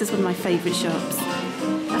think this is one of my favourite shops.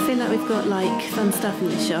 I feel like we've got like fun stuff in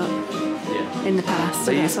the shop in the past,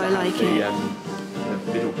 so I like it.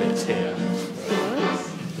 The middle bits here.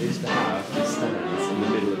 They used to have the stands in the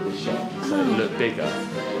middle of the shop, so it looked bigger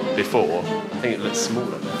before. I think it looks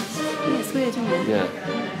smaller now. Yeah, it's weird, isn't it? Yeah.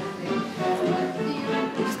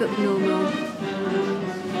 We've just got the normal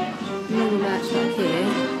merch back here.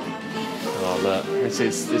 Oh look, this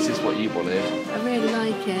is what you wanted. I really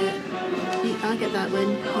like it. I get that one.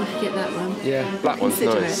 You could get that one. Yeah, black one's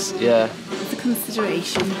Consider nice. it. Yeah. It's a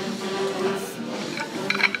consideration.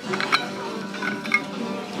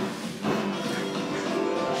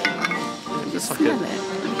 Looks like Smell it.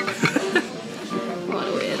 What a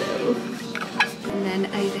weirdo. And then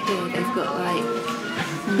over here they've got like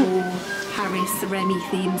more Paris Rémy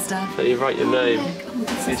themed stuff. So you write your name. Oh,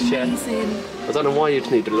 this is amazing. I don't know why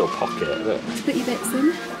you'd need a little pocket. Look. To put your bits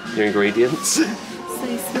in. Your ingredients. So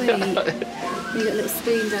sweet. You got a little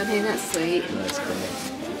spoon down here, that's sweet. That's cool.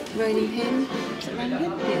 Rolling pin. Is it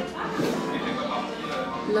rolling pin? Yeah.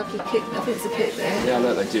 Lovely cook. I think it's a cookbook. Yeah, I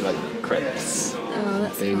know they do like crepes. Oh,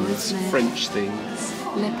 that's things, cool, isn't it? French things.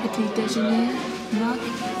 Le Petit Déjeuner mug.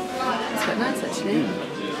 It's quite nice actually.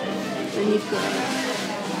 Then you've got a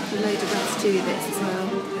load of ratatouille bits as well.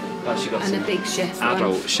 Actually got and some a big chef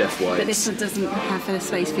adult one. chef whites. But this one doesn't have a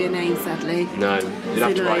space for your name, sadly. No, you'd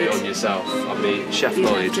have to write it on yourself. I mean, Chef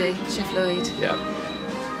Lloyd. You'd have to. Chef Lloyd. Yeah.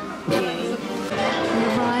 We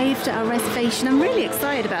arrived at our reservation. I'm really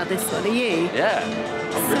excited about this one. Are you? Yeah.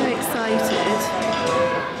 So excited.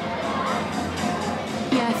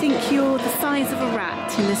 Yeah, I think you're the size of a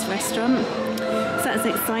rat in this restaurant. So that's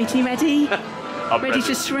exciting. Ready? Ready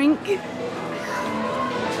to shrink?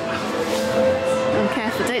 Oh,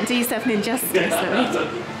 careful, don't do yourself an injustice, though.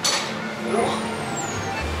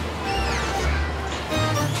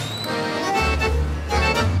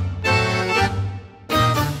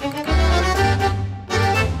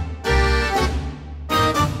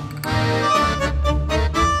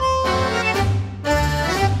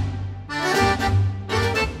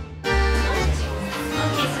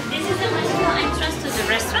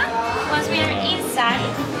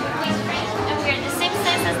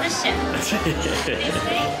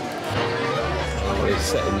 It's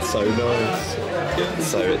setting so nice.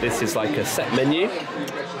 So this is like a set menu.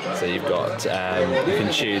 So you've got, you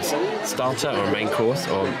can choose starter or main course,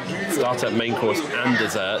 or starter, main course and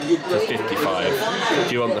dessert for 55.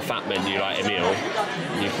 If you want the fat menu like Emile,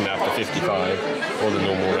 you can have the 55 or the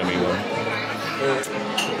normal Remy one.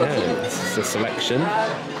 Yeah, this is the selection.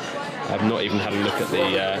 I've not even had a look at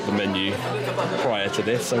the menu prior to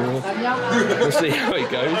this, so we'll see how it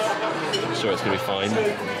goes. I'm sure it's going to be fine.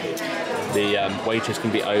 The waiters can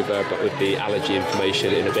be over, but with the allergy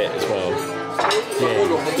information in a bit as well.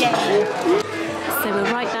 Yeah. So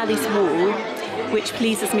we're right by this wall, which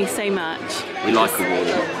pleases me so much. We like a wall.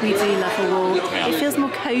 We do love a wall. Yeah. It feels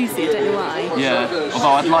more cosy, I don't know why. Yeah,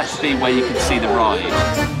 although I'd like to be where you can see the ride.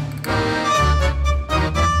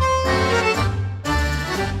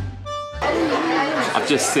 I've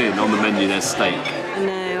just seen on the menu there's steak.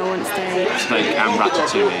 No, I want steak. Steak and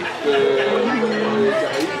ratatouille.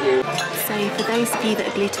 So for those of you that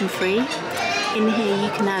are gluten free, in here you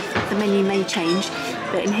can have, the menu may change,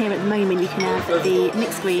 but in here at the moment you can have the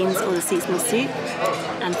mixed greens or the seasonal soup,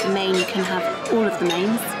 and for main you can have all of the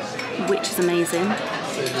mains, which is amazing,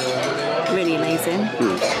 really amazing.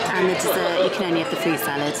 And the dessert you can only have the fruit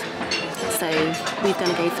salad. So we're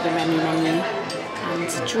going to go for the Rémy menu. And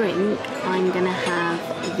to drink, I'm going to have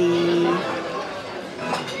the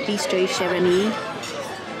Bistrot Chez Rémy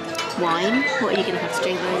wine. What are you going to have,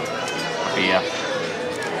 straight road? Beer.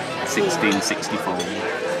 1664.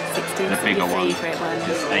 16. The bigger one. Favourite one.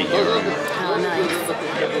 €8. Oh, nice.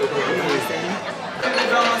 Amazing.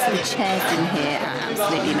 The chairs in here are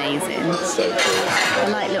absolutely amazing. So cool.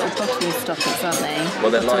 They're like little bottle stoppers, aren't they? Well,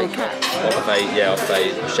 they're bottle like caps. off a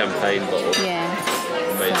champagne bottle. Yeah.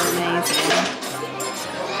 Amazing. So amazing.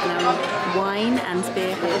 Wine and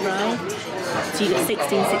beer have arrived. So you got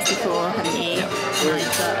 1664, haven't you? And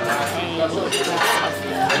I've got a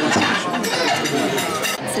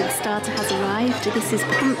So the starter has arrived. This is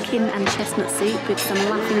pumpkin and chestnut soup with some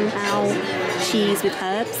laughing owl cheese with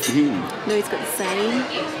herbs. Lloyd's got the same.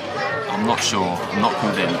 I'm not sure. I'm not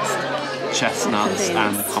convinced. Chestnuts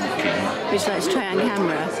and pumpkin. Would you like to try it on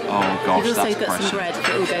camera? Oh gosh, You've also that's got pressure. some bread if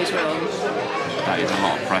it all goes wrong. That is a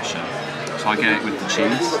lot of pressure. So I get it with the cheese.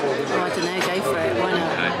 Oh, I don't know, go for it, why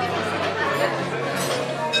not? Okay.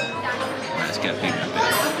 Let's get a big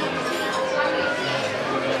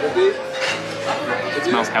bit. It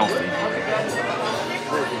smells healthy.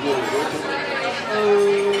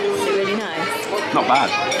 Is it really nice? Not bad.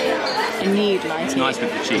 I knew you'd like it. Nice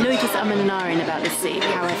with the cheese. Lloyd is umming and ahhing about this soup,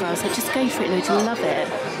 however, I said, just go for it, Lloyd, you'll love it.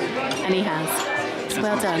 And he has. So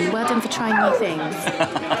well done. Well done for trying new things.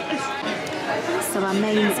 So our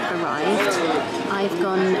mains have arrived. I've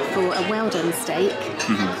gone for a well done steak.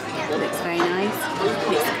 Looks very nice.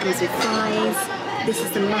 It comes with fries. This is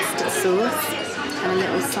the mustard sauce and a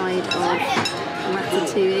little side of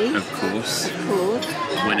ratatouille. Of course. Of course.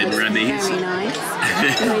 When in Remy's. Very nice.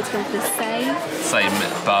 Lloyd's gone for the same. Same,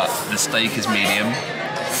 but the steak is medium.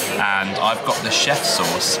 And I've got the chef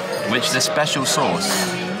sauce, which is a special sauce.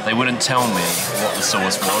 They wouldn't tell me what the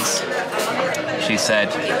sauce was. She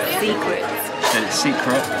said... Secret. She said it's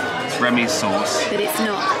secret. Remy's sauce. but it's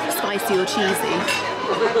not spicy or cheesy. You're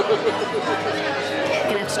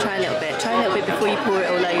gonna have to try a little bit. Try a little bit before you pour it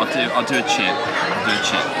all over. I'll do a chip. I'll do a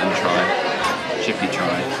chip and try. Chippy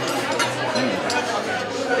try.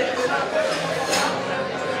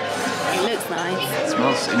 It looks nice. It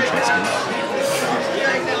smells interesting.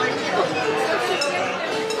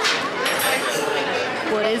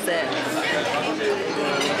 What is it?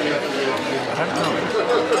 I don't know.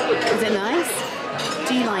 Is it nice?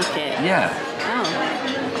 Do you like it? Yeah. Oh. I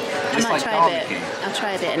It's might like try a bit. barbecue. I'll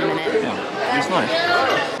try a bit in a minute. Yeah, it's nice.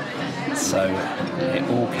 So it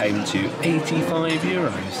all came to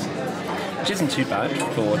 €85, which isn't too bad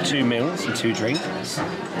for 2 meals and 2 drinks,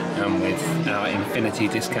 and with our infinity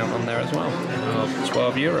discount on there as well of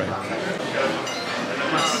 €12.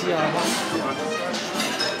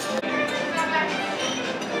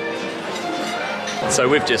 So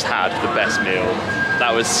we've just had the best meal.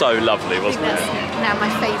 That was so lovely, wasn't it? Now my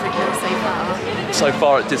favourite meal so far. So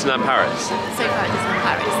far at Disneyland Paris. So far at Disneyland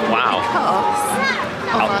Paris. Wow.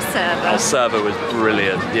 Because of our server. Our server was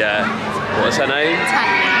brilliant, yeah. What was her name?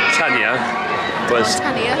 Tanya. Tanya.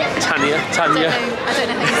 Tanya. I don't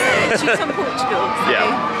know how you say it. She's from Portugal. So.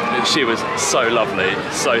 Yeah, she was so lovely,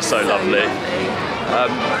 so lovely.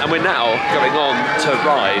 And we're now going on to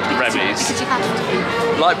ride Remy's. Because you have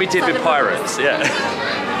to. Like we did with Pirates, yeah.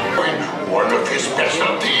 One of his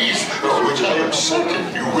specialties, which I am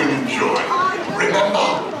certain you will enjoy.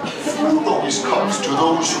 Remember, food always comes to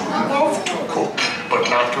those who love to cook, but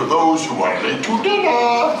not to those who are late to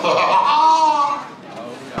dinner.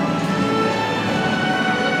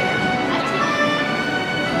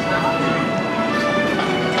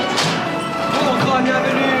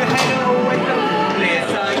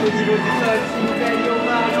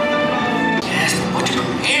 Yes, what do you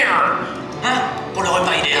here? Hein? Pour le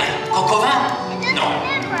repas idéal, coq au vin? Non.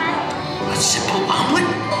 A simple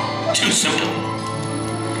omelette? Too simple.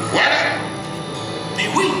 What? Mais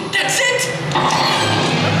oui, that's it!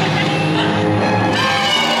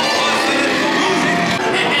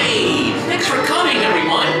 Hey, thanks for coming,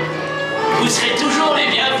 everyone. Vous serez toujours les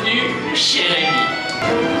bienvenus chez Rémy.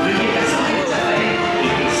 Veuillez assurer vos affaires et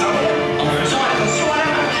en faisant attention à la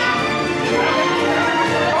marche.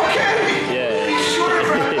 Okay. Yeah. Be sure to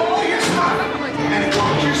grab all your stuff and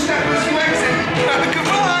watch your step as you exit.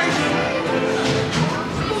 Goodbye.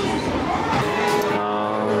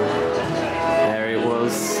 There it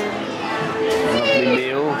was. Lovely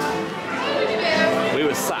meal. We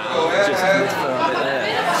were sat just for a bit there.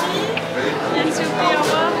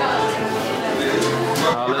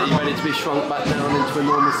 Look, you ready to be shrunk back down into a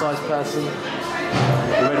normal sized person?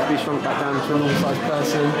 You ready to be shrunk back down into a normal sized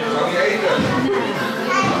person?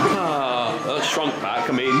 Shrunk back,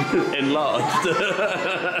 I mean enlarged.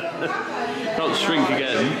 Can't shrink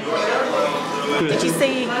again. Could you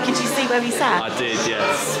see where we sat? I did,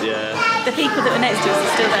 yes, yeah. The people that were next to us are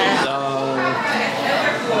still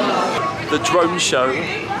there. The drone show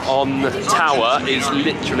on the tower is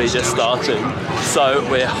literally just starting, so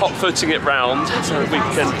we're hot-footing it round so that we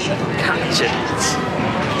can catch it.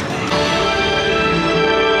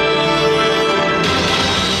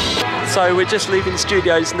 So we're just leaving the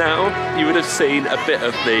studios now. You would have seen a bit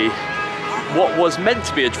of what was meant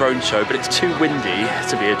to be a drone show, but it's too windy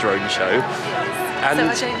to be a drone show. And so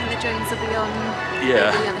I don't think the drones will be on the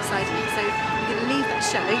other side. So we're going to leave that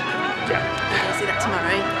show. Yeah. We'll see that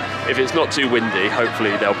tomorrow. If it's not too windy,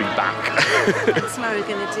 hopefully they'll be back. And tomorrow we're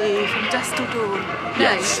going to do from dusk till dawn.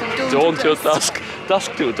 Yes. No, from dawn till dusk.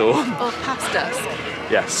 Dusk till dawn. Or past dusk.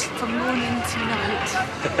 Yes. From morning to night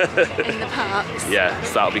in the parks. Yeah,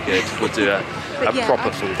 so that'll be good. We'll do a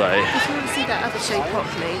proper full day. If you want to see that other show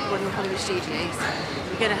properly, one in Hollywood Studios,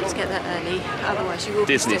 you're going to have to get that early, otherwise you will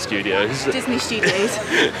Disney Studios. Disney Studios.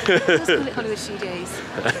 Let's call it Hollywood Studios.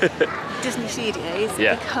 Disney Studios,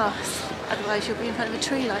 Yeah. because otherwise you'll be in front of a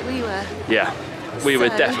tree like we were. Yeah, we were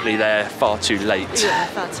So- definitely there far too late. Yeah,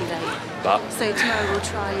 far too late. But So tomorrow we'll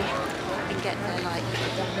try and get there like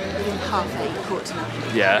within 8:30,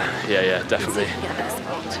 7:45. yeah, So definitely. we can get a better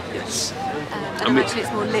spot. Yes. And actually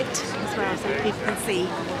it's more lit as well, so people can see.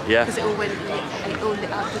 Yeah. Because it all lit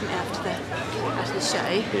up, didn't it, after the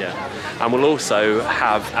show. Yeah, and we'll also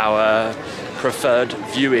have our preferred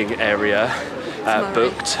viewing area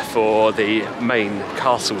booked for the main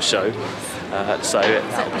castle show. So So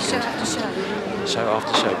it'll be show after show. show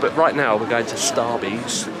after show. But right now we're going to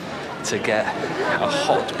Starbucks to get a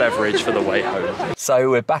hot beverage for the way home. So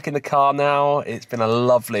we're back in the car now. It's been a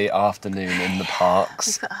lovely afternoon in the parks.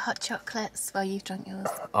 We've got hot chocolates. Well, you've drunk yours.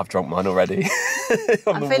 I've drunk mine already.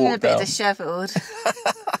 I'm feeling a bit dishevelled.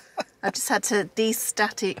 I've just had to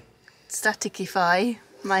de-staticify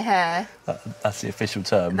my hair. That's the official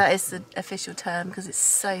term. That is the official term because it's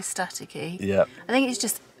so staticky. Yeah. I think it's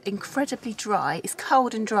just incredibly dry. It's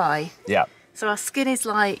cold and dry. Yeah. So our skin is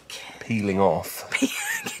like peeling off.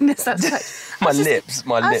 Goodness, that's like, my lips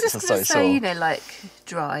are so sore. sore. You know, like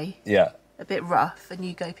dry. Yeah. A bit rough, and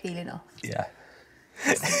you go peeling off. Yeah.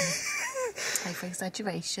 Over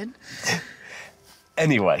exaggeration.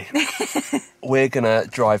 Anyway, we're gonna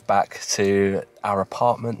drive back to our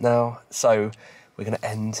apartment now. So we're gonna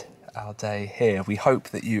end our day here. We hope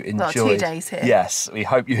that you enjoyed. Well, 2 days here. Yes, we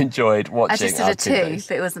hope you enjoyed watching. I just did our a 2 2, days.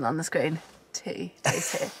 but it wasn't on the screen. 2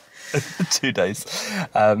 days here. 2 days.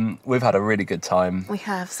 We've had a really good time. We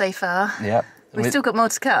have so far. Yeah. We've still got more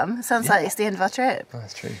to come. Sounds like it's the end of our trip. Oh,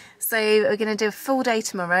 that's true. So we're going to do a full day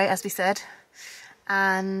tomorrow, as we said.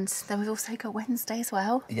 And then we've also got Wednesday as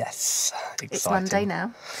well. Yes. Exciting. It's Monday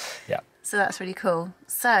now. Yeah. So that's really cool.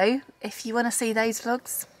 So if you want to see those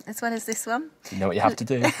vlogs as well as this one, You know what you have to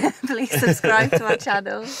do. please subscribe to our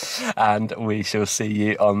channel. And we shall see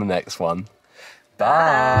you on the next one.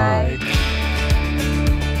 Bye. Bye.